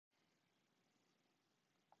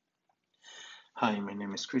Hi, my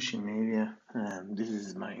name is Christian Navia, and this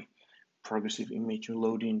is my progressive image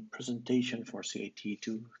loading presentation for CIT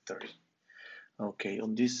 230. Okay,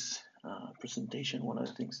 on this presentation, one of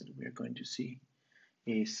the things that we are going to see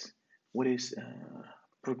is what is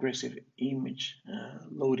progressive image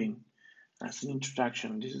loading. As an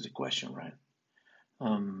introduction, this is a question, right?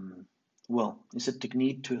 Um, well, it's a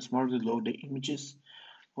technique to smartly load the images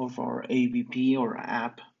of our AVP or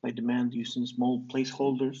app by demand using small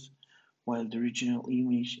placeholders while the original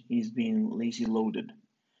image is being lazy loaded.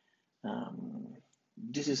 Um,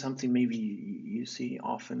 this is something maybe you see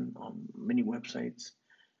often on many websites,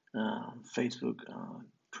 Facebook,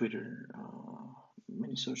 Twitter,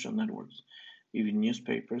 many social networks, even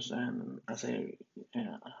newspapers. And as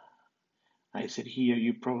I said here,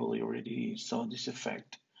 you probably already saw this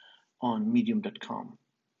effect on medium.com.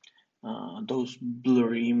 Those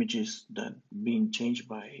blurry images that being changed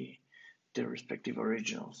by their respective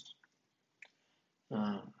originals.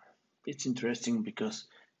 Uh, it's interesting because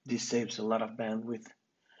this saves a lot of bandwidth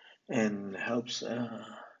and helps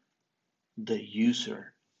the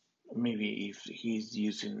user. Maybe if he's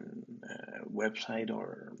using a website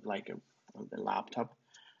or like a laptop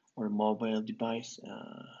or a mobile device,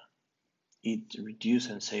 it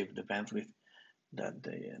reduces and saves the bandwidth that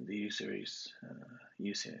the user is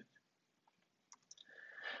using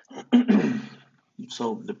it.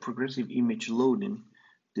 So the progressive image loading,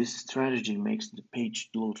 this strategy makes the page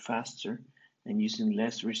load faster and using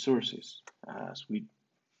less resources, as we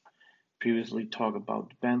previously talked about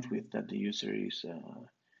the bandwidth that the user is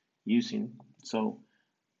using. So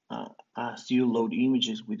as you load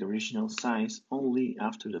images with original size only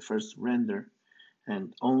after the first render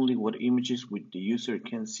and only what images which the user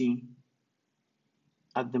can see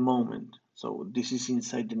at the moment. So this is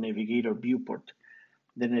inside the navigator viewport.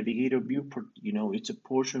 The navigator viewport, it's a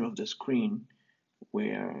portion of the screen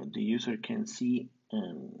where the user can see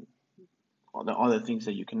the other things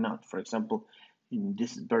that you cannot. For example, in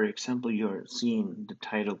this very example, you're seeing the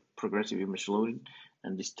title progressive image loading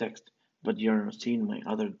and this text, but you're not seeing my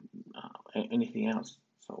other anything else.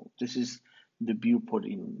 So this is the viewport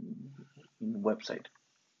in the website.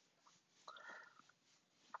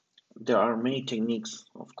 There are many techniques,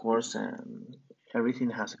 of course, and everything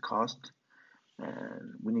has a cost,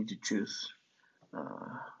 and we need to choose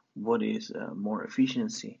uh, what is more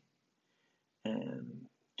efficiency. And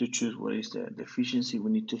to choose what is the efficiency,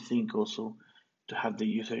 we need to think also to have the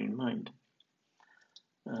user in mind.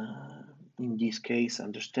 Uh, in this case,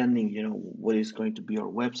 understanding, what is going to be our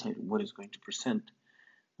website, what is going to present.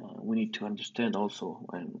 We need to understand also,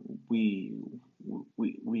 and we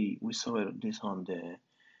saw this on the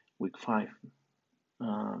week 5.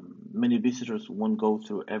 Many visitors won't go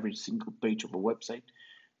through every single page of a website.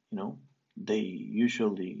 You know, the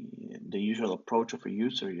usual approach of a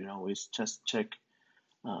user, is just check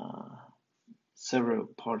uh, several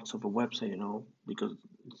parts of a website, because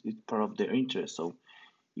it's part of their interest. So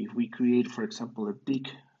if we create, for example, a big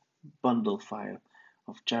bundle file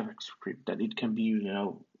of JavaScript that it can be,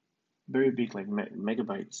 very big, like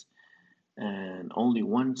megabytes, and only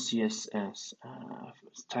one CSS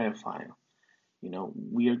style file,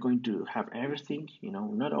 we are going to have everything,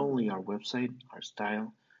 not only our website, our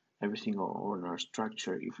style, everything on our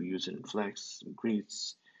structure, if we use it in Flex,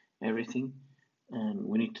 grids, everything. And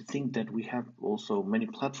we need to think that we have also many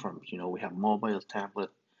platforms, we have mobile, tablet,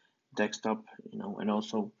 desktop, and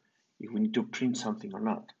also if we need to print something or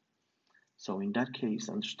not. So in that case,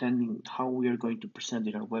 understanding how we are going to present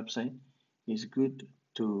it on our website is good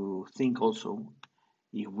to think also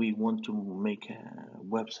if we want to make a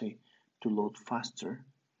website to load faster,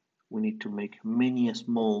 we need to make many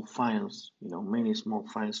small files, many small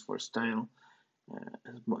files for style,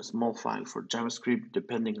 a small file for JavaScript,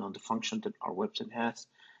 depending on the function that our website has,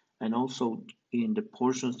 and also in the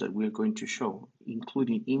portions that we're going to show,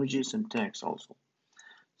 including images and text also.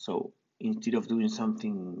 So instead of doing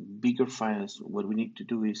something bigger files, what we need to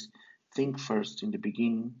do is think first in the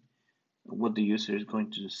beginning what the user is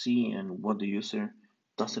going to see and what the user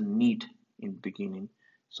doesn't need in the beginning,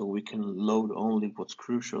 so we can load only what's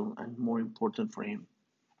crucial and more important for him.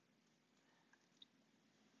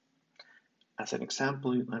 As an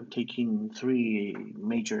example, I'm taking 3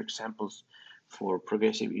 major examples for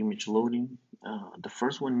progressive image loading. The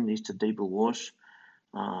first one is the Dable Wash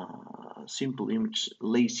simple image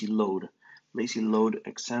lazy load. Lazy load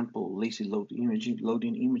example, lazy load image,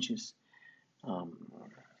 loading images. Um,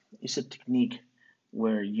 it's a technique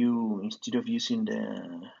where you, instead of using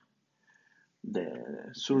the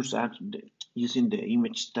source using the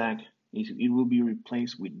image tag, it will be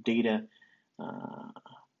replaced with data uh,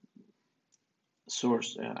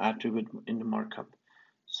 source attribute in the markup.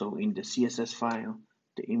 So in the CSS file,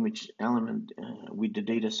 the image element with the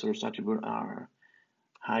data source attribute are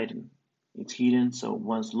hidden. It's hidden, so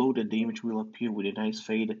once loaded, the image will appear with a nice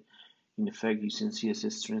fade in effect using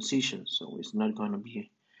CSS transition. So it's not going to be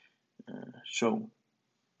shown.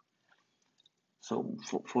 So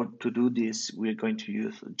for to do this, we are going to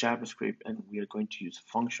use JavaScript, and we are going to use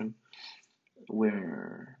a function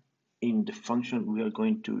where in the function we are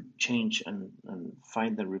going to change and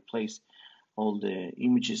find and replace all the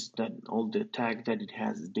images, that all the tag that it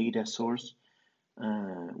has data source.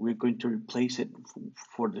 We're going to replace it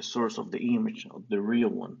for the source of the image, of the real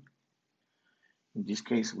one. In this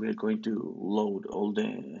case, we're going to load all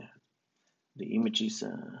the images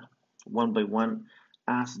one by one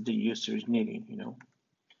as the user is needing.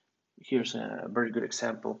 Here's a very good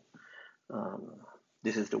example. Um,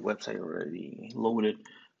 this is the website already loaded,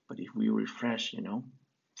 but if we refresh,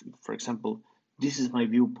 for example, this is my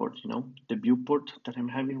viewport. The viewport that I'm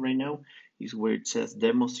having right now is where it says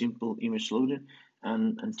demo simple image loaded,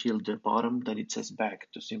 and until the bottom that it says back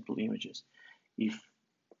to simple images. If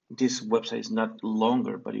this website is not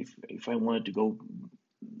longer, but if I wanted to go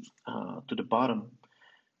to the bottom,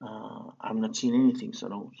 I'm not seeing anything.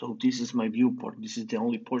 So this is my viewport. This is the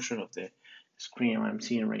only portion of the screen I'm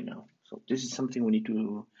seeing right now. So this is something we need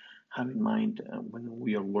to have in mind when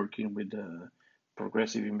we are working with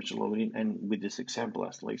progressive image loading and with this example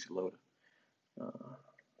as lazy load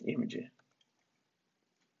images.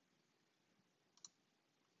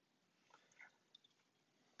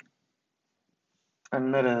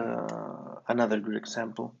 Another good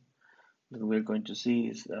example that we're going to see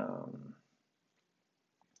is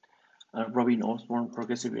Robin Osborne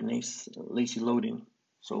progressive and lazy loading.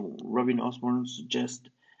 So Robin Osborne suggests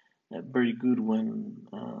a very good one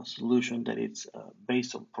solution that it's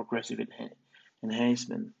based on progressive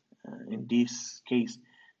enhancement. In this case,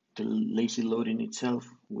 the lazy loading itself,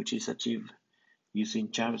 which is achieved using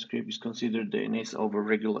JavaScript, is considered the NS over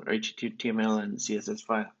regular HTML and CSS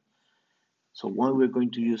file. So why we're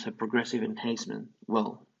going to use a progressive enhancement?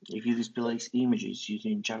 Well, if you display images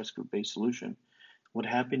using JavaScript-based solution, what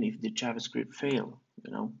happens if the JavaScript fail?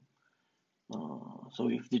 So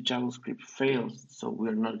if the JavaScript fails, so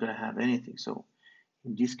we're not gonna have anything. So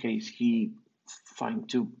in this case, he find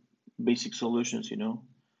two basic solutions,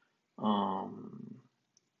 um,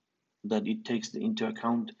 that it takes into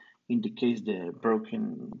account in the case the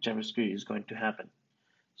broken JavaScript is going to happen.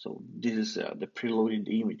 So this is the preloading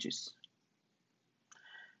the images.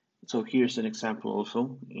 So here's an example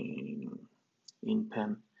also in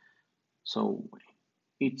pen. So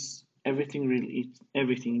it's everything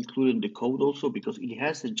including the code also, because it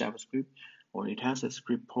has a JavaScript or it has a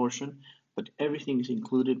script portion, but everything is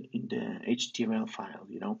included in the HTML file,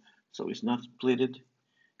 so it's not splitted.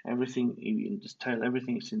 Everything in the style,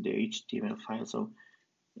 everything is in the HTML file, so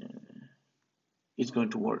it's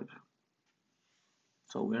going to work.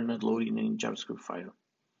 So we're not loading any JavaScript file.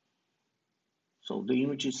 So the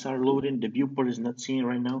images are loading, the viewport is not seen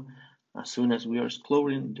right now. As soon as we are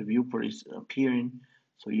scrolling, the viewport is appearing,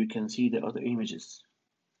 so you can see the other images.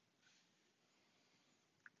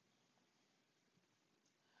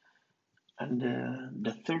 And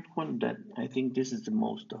the third one, that I think this is the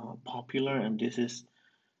most popular, and this is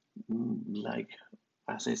like,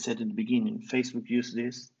 as I said in the beginning, Facebook uses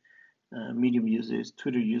this, Medium uses this,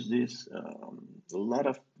 Twitter uses this, a lot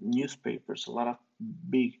of newspapers, a lot of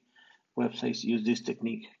big websites use this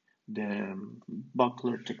technique, the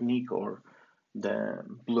buckler technique, or the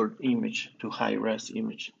blurred image to high res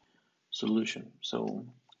image solution. So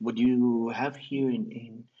what you have here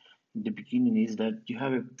in the beginning is that you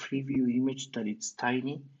have a preview image that it's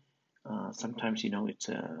tiny. Sometimes it's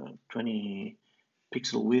a 20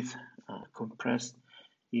 pixel width compressed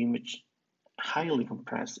image, highly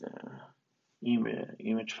compressed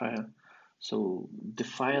image file. So the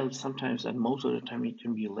file sometimes, and most of the time, it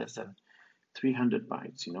can be less than 300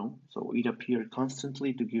 bytes. So it appears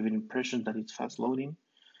constantly to give an impression that it's fast loading.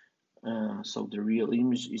 So the real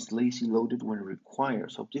image is lazy loaded when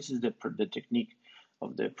required. So this is the technique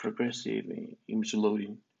of the progressive image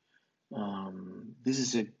loading. This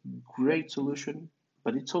is a great solution,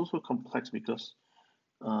 but it's also complex because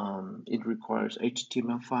it requires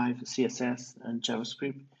HTML5, CSS, and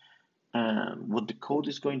JavaScript. What the code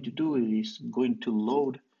is going to do is going to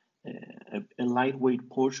load a lightweight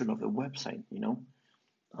portion of a website,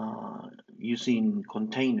 using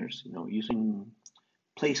containers, using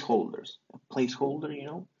placeholders. A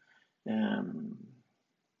placeholder, um,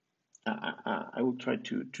 I will try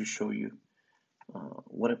to show you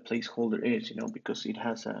what a placeholder is, because it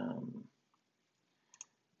has a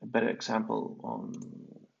better example on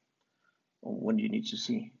what you need to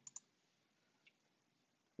see.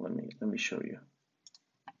 let me show you.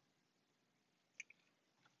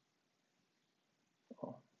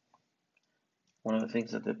 Oh, one of the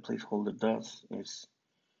things that the placeholder does is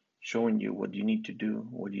showing you what you need to do,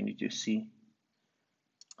 what you need to see.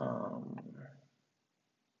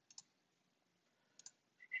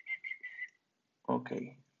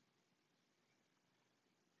 Okay,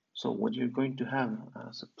 so what you're going to have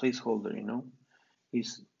as a placeholder,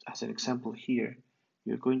 is, as an example here,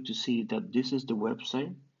 you're going to see that this is the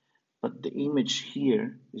website, but the image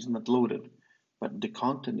here is not loaded, but the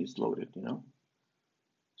content is loaded.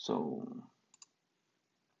 So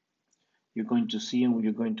you're going to see and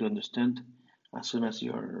you're going to understand as soon as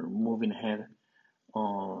you're moving ahead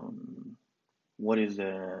on what is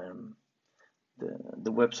the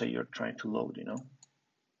website you're trying to load.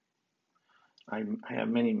 I have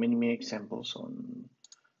many examples on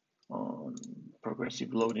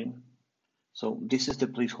progressive loading. So this is the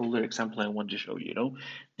placeholder example I want to show you.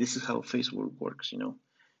 This is how Facebook works.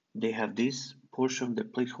 They have this portion, the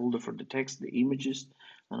placeholder for the text, the images,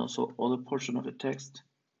 and also other portion of the text.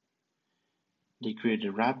 They create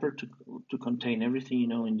a wrapper to contain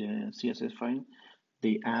everything, in the CSS file.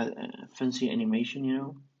 They add a fancy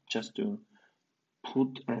animation, just to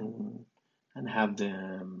put and have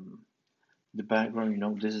the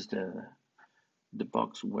background. This is the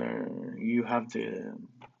box where you have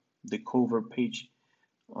the cover page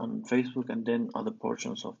on Facebook, and then other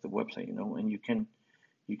portions of the website, and you can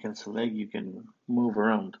select, you can move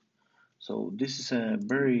around. So this is a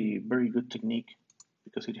very very good technique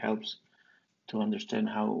because it helps to understand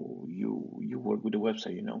how you work with the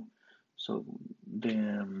website. So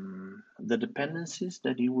the dependencies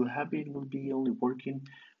that it will have, it will be only working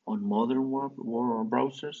on modern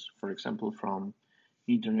browsers, for example, from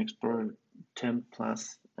Internet Explorer 10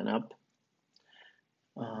 plus and up.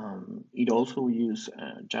 It also uses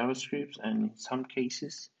JavaScript, and in some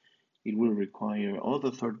cases, it will require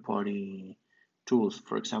other third-party tools,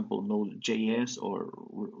 for example, Node.js or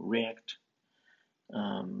React.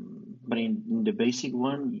 But in the basic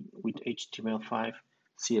one, with HTML5,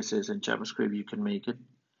 CSS, and JavaScript, you can make it.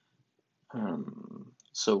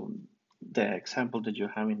 So the example that you're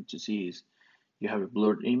having to see is you have a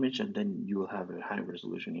blurred image, and then you will have a high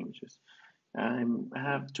resolution images. I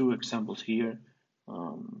have two examples here,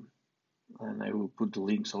 and I will put the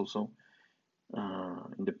links also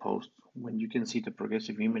in the post. When you can see the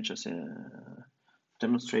progressive image as a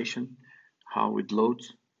demonstration, how it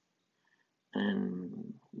loads,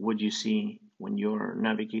 and what you see when you're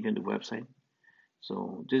navigating the website.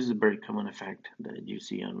 So this is a very common effect that you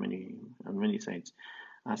see on many sites.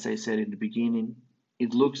 As I said in the beginning,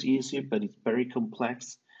 it looks easy, but it's very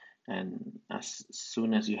complex. And as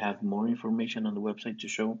soon as you have more information on the website to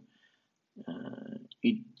show,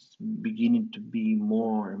 it's beginning to be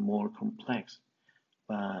more and more complex.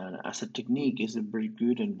 But as a technique, it's very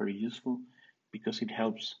good and very useful because it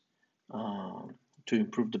helps uh, to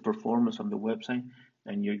improve the performance on the website,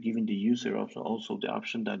 and you're giving the user also the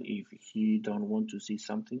option that if he don't want to see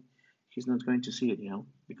something, he's not going to see it,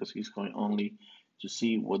 because he's going only to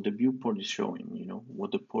see what the viewport is showing,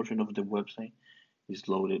 what the portion of the website is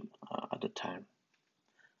loaded at the time.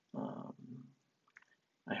 Um,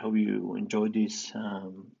 I hope you enjoyed this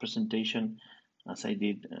presentation as I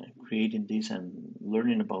did, creating this and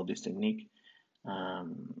learning about this technique. I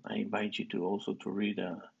invite you to also to read.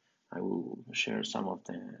 I will share some of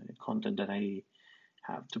the content that I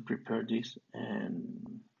have to prepare this,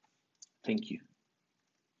 and thank you.